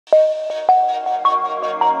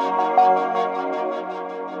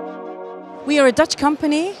We are a Dutch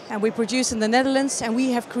company and we produce in the Netherlands, and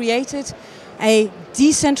we have created a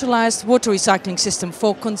decentralized water recycling system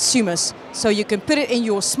for consumers. So you can put it in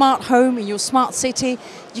your smart home, in your smart city.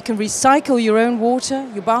 You can recycle your own water,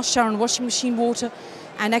 your bath, shower and washing machine water.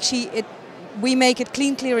 And actually we make it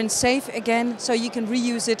clean, clear and safe again, so you can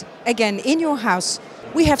reuse it again in your house.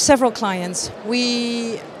 We have several clients.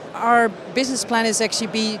 Our business plan is actually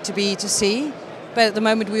B2B to C. But at the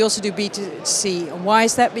moment we also do B2C. Why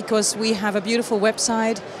is that? Because we have a beautiful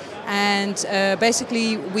website, and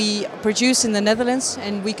basically we produce in the Netherlands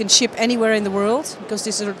and we can ship anywhere in the world, because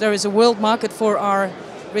there is a world market for our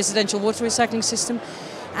residential water recycling system.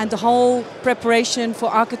 And the whole preparation for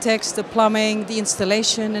architects, the plumbing, the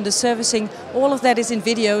installation and the servicing, all of that is in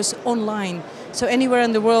videos online. So anywhere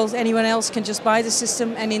in the world, anyone else can just buy the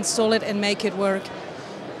system and install it and make it work.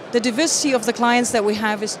 The diversity of the clients that we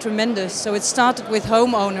have is tremendous. So it started with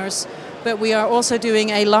homeowners, but we are also doing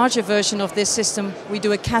a larger version of this system. We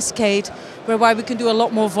do a cascade, whereby we can do a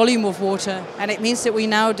lot more volume of water. And it means that we're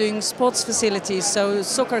now doing sports facilities, so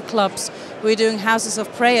soccer clubs, we're doing houses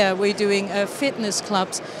of prayer, we're doing fitness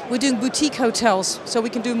clubs, we're doing boutique hotels, so we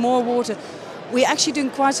can do more water. We're actually doing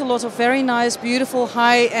quite a lot of very nice, beautiful,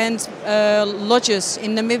 high-end lodges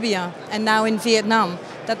in Namibia and now in Vietnam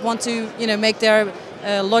that want to, make their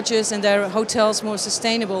lodges and their hotels more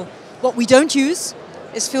sustainable. What we don't use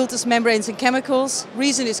is filters, membranes and chemicals.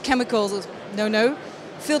 Reason is chemicals, no.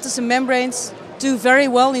 Filters and membranes do very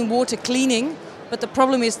well in water cleaning, but the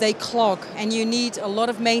problem is they clog and you need a lot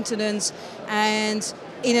of maintenance. And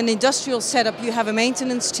in an industrial setup you have a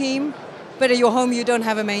maintenance team, but at your home you don't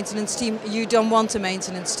have a maintenance team, you don't want a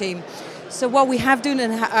maintenance team. So what we have done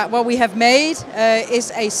and what we have made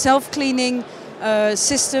is a self-cleaning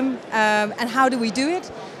system. And how do we do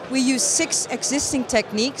it? We use 6 existing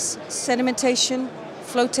techniques: sedimentation,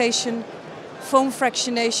 flotation, foam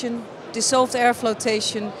fractionation, dissolved air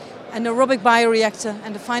flotation, an aerobic bioreactor,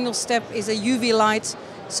 and the final step is a UV light,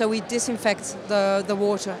 so we disinfect the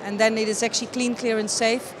water, and then it is actually clean, clear and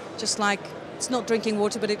safe, just like, it's not drinking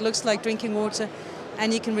water, but it looks like drinking water,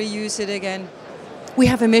 and you can reuse it again. We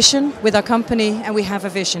have a mission with our company and we have a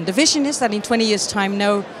vision. The vision is that in 20 years' time,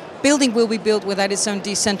 no building will be built without its own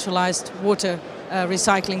decentralized water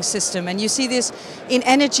recycling system. And you see this in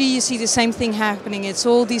energy, you see the same thing happening. It's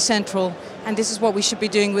all decentral, and this is what we should be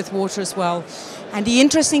doing with water as well. And the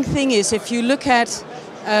interesting thing is, if you look at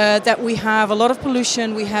that we have a lot of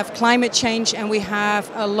pollution, we have climate change, and we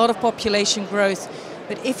have a lot of population growth.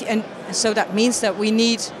 But so that means that we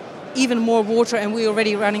need even more water, and we're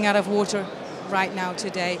already running out of water right now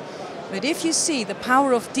today. But if you see the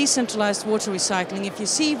power of decentralized water recycling, if you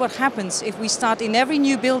see what happens if we start in every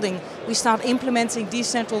new building, we start implementing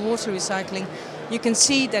decentral water recycling, you can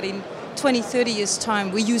see that in 20, 30 years'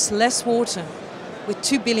 time, we use less water with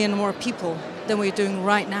 2 billion more people than we're doing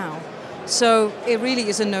right now. So it really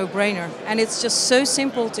is a no-brainer. And it's just so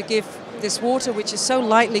simple to give this water, which is so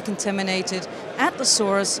lightly contaminated, at the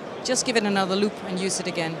source, just give it another loop and use it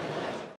again.